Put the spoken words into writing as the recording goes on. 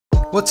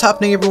What's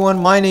happening everyone,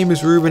 my name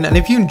is Ruben, and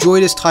if you enjoy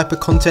this type of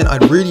content,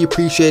 I'd really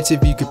appreciate it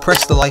if you could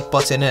press the like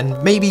button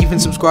and maybe even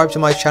subscribe to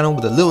my channel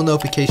with a little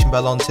notification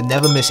bell on to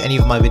never miss any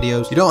of my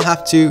videos. You don't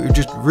have to, it would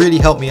just really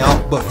help me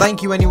out, but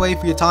thank you anyway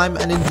for your time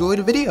and enjoy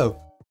the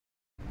video.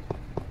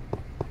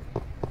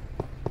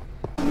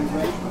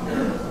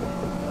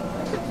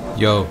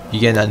 Yo, you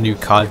getting that new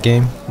card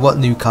game? What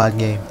new card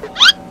game?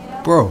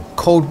 Bro,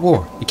 Cold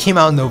War. It came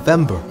out in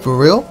November. For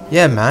real?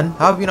 Yeah man,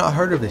 how have you not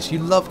heard of this? You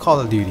love Call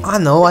of Duty. I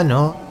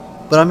know.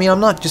 But I mean, I'm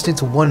not just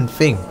into one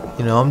thing.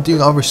 You know, I'm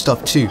doing other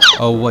stuff too.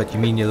 Oh, what? You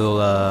mean your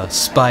little,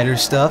 spider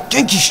stuff?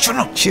 Genki, shut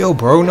up! Chill,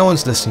 bro. No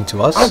one's listening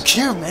to us. I don't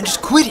care, man.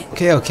 Just quit it.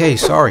 Okay,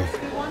 sorry.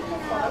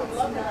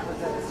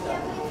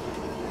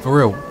 For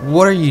real,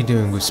 what are you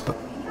doing with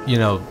you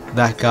know,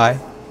 that guy?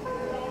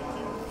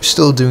 We're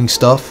still doing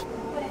stuff.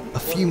 A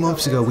few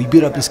months ago, we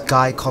beat up this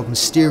guy called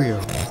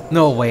Mysterio.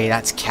 No way,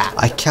 that's Cap.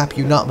 I cap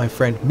you not, my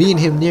friend. Me and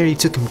him nearly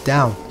took him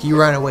down. He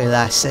ran away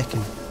last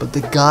second. But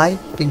the guy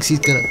thinks he's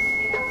gonna...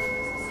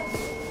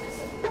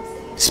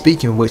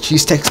 Speaking of which,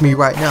 he's texting me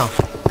right now.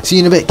 See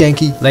you in a bit,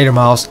 Genki. Later,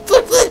 Miles.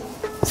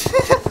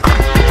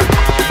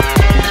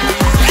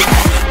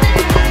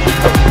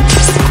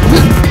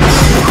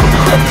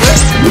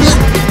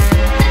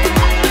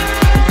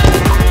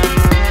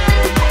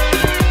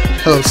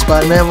 Hello,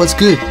 Spider-Man. What's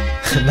good?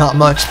 Not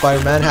much,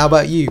 Spider-Man. How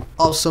about you?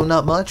 Also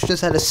not much.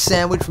 Just had a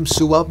sandwich from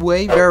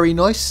Subway. Very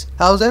nice.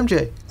 How's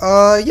MJ?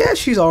 Yeah,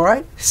 she's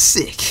alright.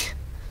 Sick.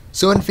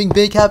 So anything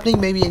big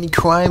happening? Maybe any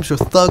crimes or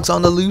thugs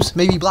on the loose?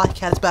 Maybe Black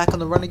Cat's back on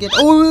the run again?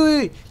 Oh,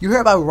 wait. You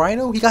heard about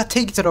Rhino? He got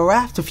taken to the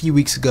raft a few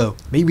weeks ago.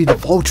 Maybe the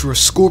Vulture or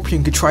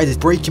Scorpion could try to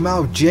break him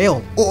out of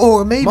jail.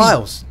 Or maybe...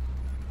 Miles.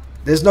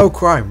 There's no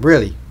crime,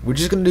 really. We're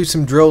just gonna do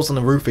some drills on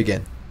the roof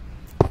again.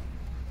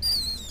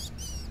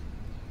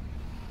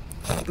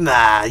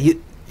 Nah,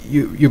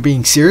 You're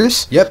being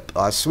serious? Yep,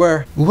 I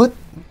swear. What?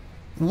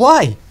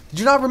 Why? Did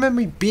you not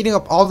remember me beating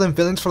up all them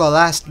villains for the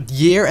last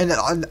year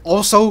and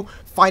also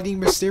fighting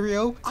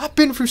Mysterio? I've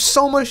been through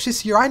so much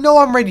this year, I know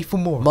I'm ready for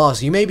more.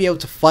 Maz, you may be able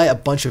to fight a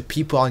bunch of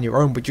people on your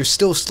own, but you're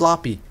still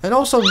sloppy. And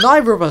also,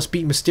 neither of us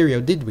beat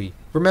Mysterio, did we?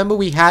 Remember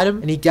we had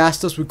him and he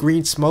gassed us with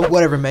green smoke?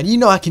 Whatever, man, you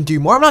know I can do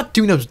more. I'm not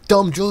doing those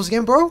dumb drills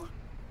again, bro.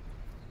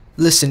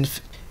 Listen,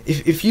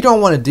 if you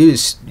don't want to do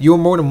this, you're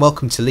more than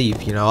welcome to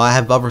leave. You know, I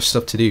have other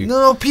stuff to do.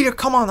 No, Peter,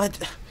 come on. I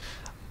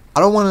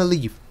don't want to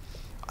leave.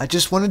 I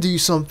just want to do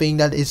something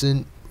that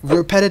isn't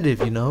repetitive,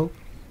 you know?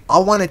 I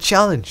want a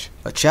challenge.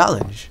 A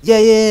challenge?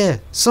 Yeah.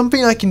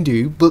 Something I can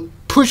do, but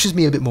pushes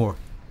me a bit more.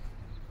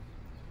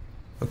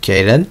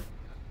 Okay, then.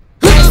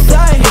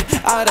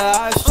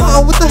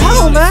 Oh, what the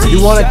hell, man?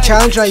 You want a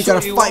challenge? Now you gotta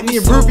fight me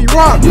in Ruby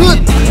Rock.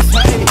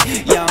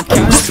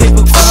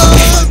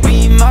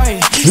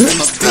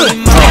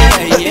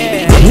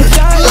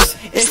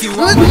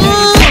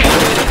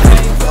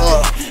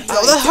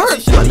 Oh, that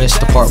hurt. I missed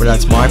the part where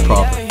that's my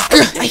problem.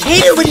 I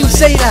hate it when you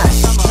say that.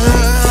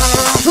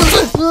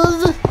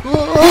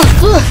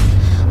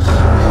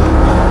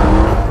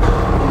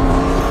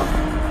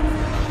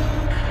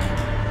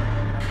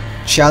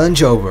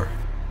 Challenge over.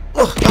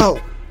 Oh.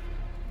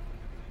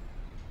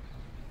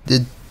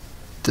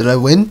 Did I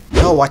win?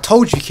 No, I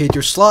told you, kid,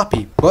 you're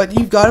sloppy, but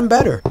you've gotten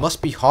better.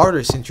 Must be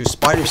harder since your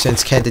spider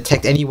sense can't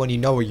detect anyone you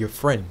know or your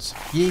friends.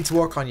 You need to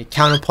work on your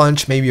counter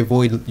punch, maybe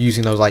avoid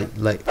using those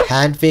like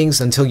hand things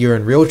until you're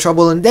in real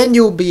trouble, and then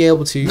you'll be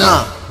able to...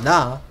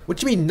 Nah. What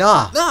do you mean,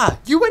 nah? Nah,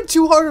 you went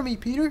too hard on me,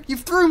 Peter. You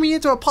threw me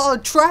into a pile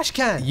of trash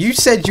cans. You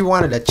said you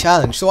wanted a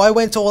challenge, so I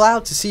went all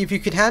out to see if you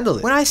could handle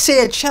it. When I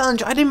say a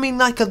challenge, I didn't mean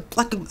like a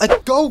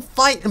go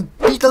fight and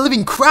beat the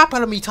living crap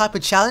out of me type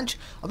of challenge.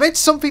 I meant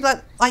something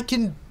that I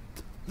can...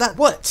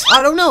 what?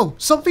 I don't know.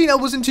 Something that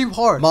wasn't too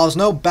hard. Miles,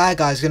 no bad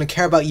guy's gonna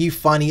care about you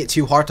finding it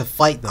too hard to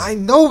fight them. I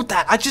know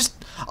that.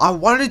 I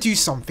wanted to do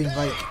something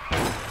like...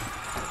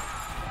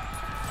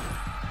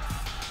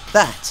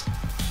 that.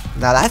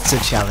 Now that's a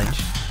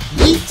challenge.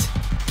 Yeet!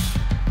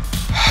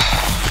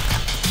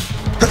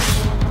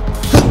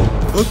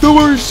 Don't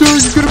worry, sir.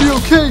 You're gonna be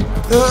okay.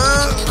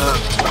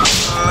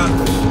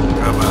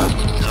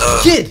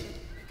 Kid!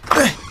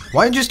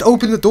 Why didn't you just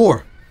open the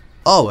door?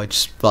 Oh, I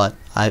thought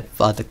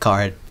the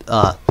car had...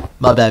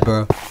 my bad,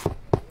 bro.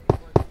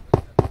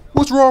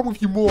 What's wrong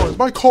with you, moron?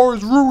 My car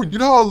is ruined. You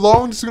know how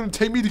long this is gonna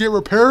take me to get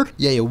repaired?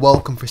 Yeah, you're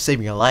welcome for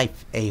saving your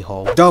life,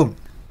 a-hole. Don't.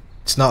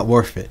 It's not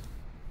worth it.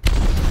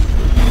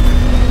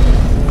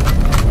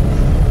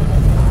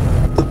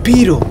 The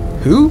Beetle.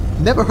 Who?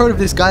 Never heard of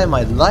this guy in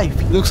my life.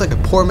 He looks like a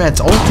poor man's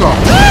Ultron.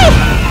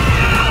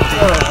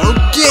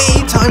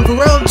 Okay, time for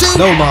round 2.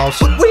 No,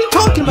 Miles. What are you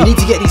talking about? You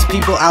need to get these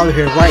people out of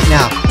here right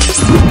now.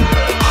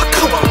 Oh,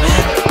 come on,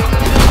 man.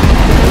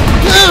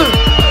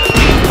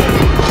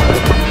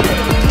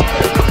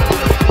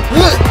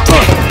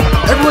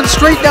 Everyone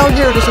straight down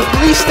here. There's a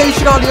police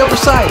station on the other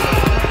side.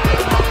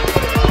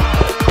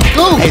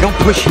 Go! Hey, don't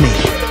push me.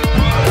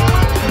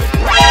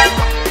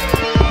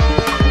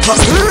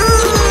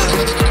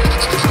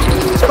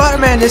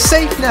 Spider-Man is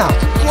safe now.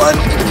 1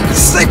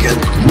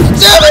 second.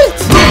 Damn it!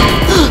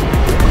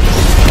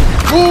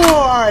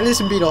 Alright,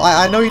 listen, Beetle.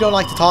 I know you don't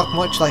like to talk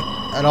much, like,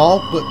 at all,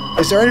 but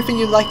is there anything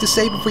you'd like to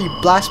say before you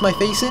blast my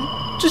face in?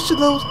 Just a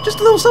little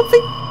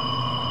something?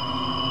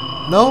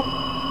 No?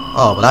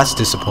 Oh, well, that's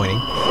disappointing.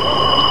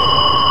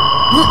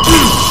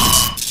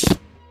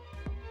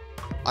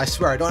 I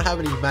swear, I don't have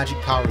any magic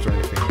powers or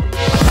anything.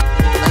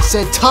 I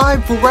said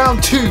time for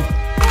round 2!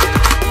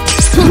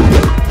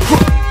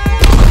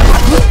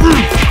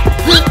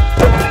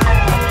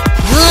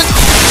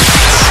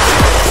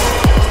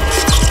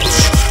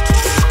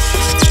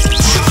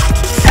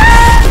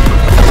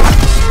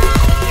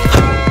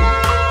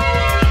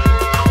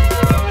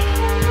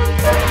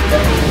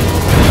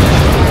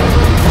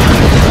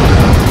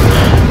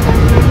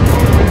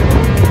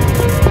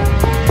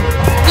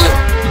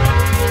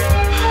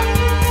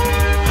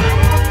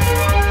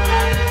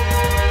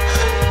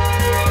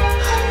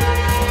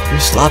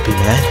 Sloppy,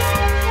 man.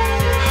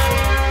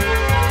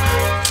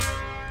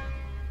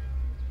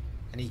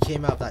 And he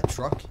came out of that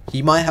truck.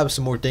 He might have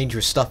some more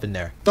dangerous stuff in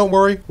there. Don't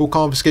worry, we'll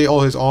confiscate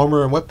all his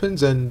armor and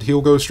weapons and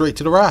he'll go straight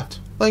to the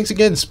raft. Thanks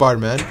again,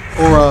 Spider-Man.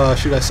 Or,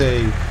 should I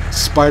say,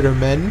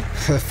 Spider-Man?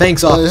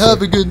 Thanks, officer.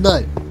 Have a good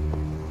night.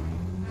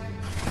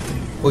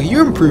 Well,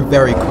 you improved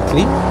very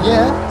quickly.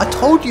 Yeah, I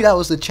told you that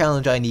was the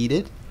challenge I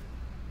needed.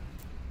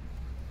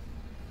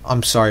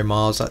 I'm sorry,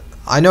 Miles.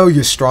 I know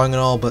you're strong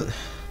and all, but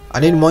I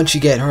didn't want you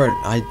to get hurt.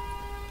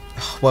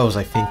 What was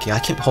I thinking? I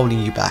kept holding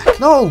you back.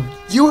 No,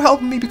 you're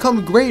helping me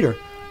become greater.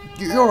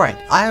 You're right,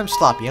 I am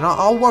sloppy, and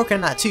I'll work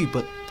on that too,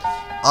 but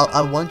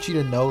I want you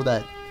to know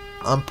that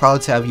I'm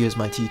proud to have you as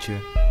my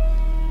teacher.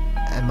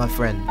 And my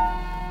friend.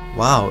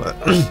 Wow.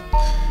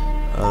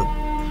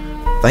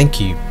 Thank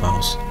you,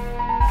 Miles.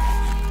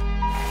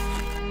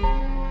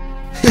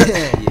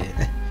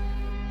 Yeah.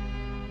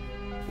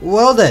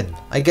 Well then,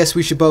 I guess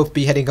we should both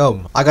be heading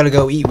home. I gotta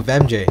go eat with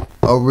MJ.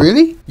 Oh,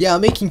 really? Yeah,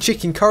 I'm making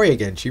chicken curry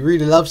again. She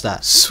really loves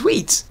that.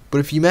 Sweet! But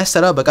if you mess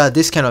that up, I got a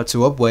discount out to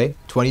Upway.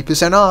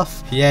 20%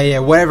 off. Yeah,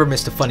 whatever,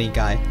 Mr. Funny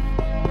Guy.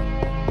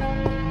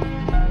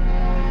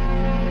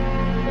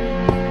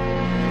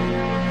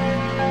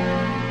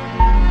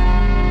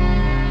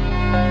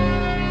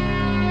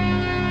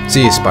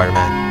 See you,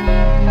 Spider-Man.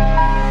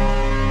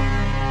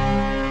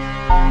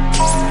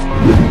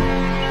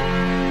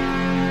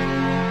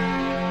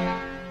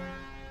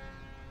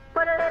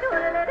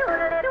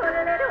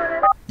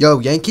 Yo,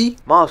 Yankee?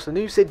 Miles, the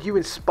news said you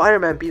and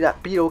Spider-Man beat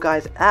that Beetle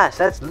guy's ass.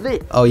 That's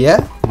lit. Oh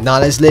yeah?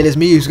 Not as lit as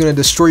me who's gonna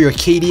destroy your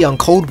KD on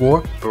Cold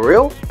War. For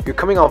real? You're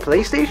coming on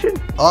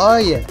PlayStation? Oh,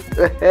 yeah.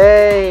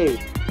 Hey!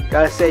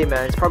 Gotta say,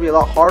 man, it's probably a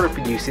lot harder for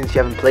you since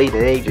you haven't played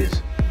in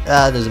ages.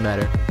 Doesn't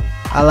matter.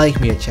 I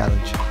like me a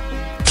challenge.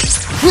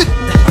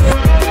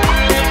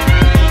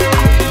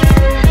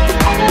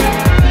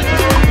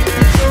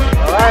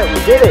 Alright,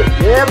 we did it.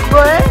 Yeah,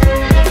 boy!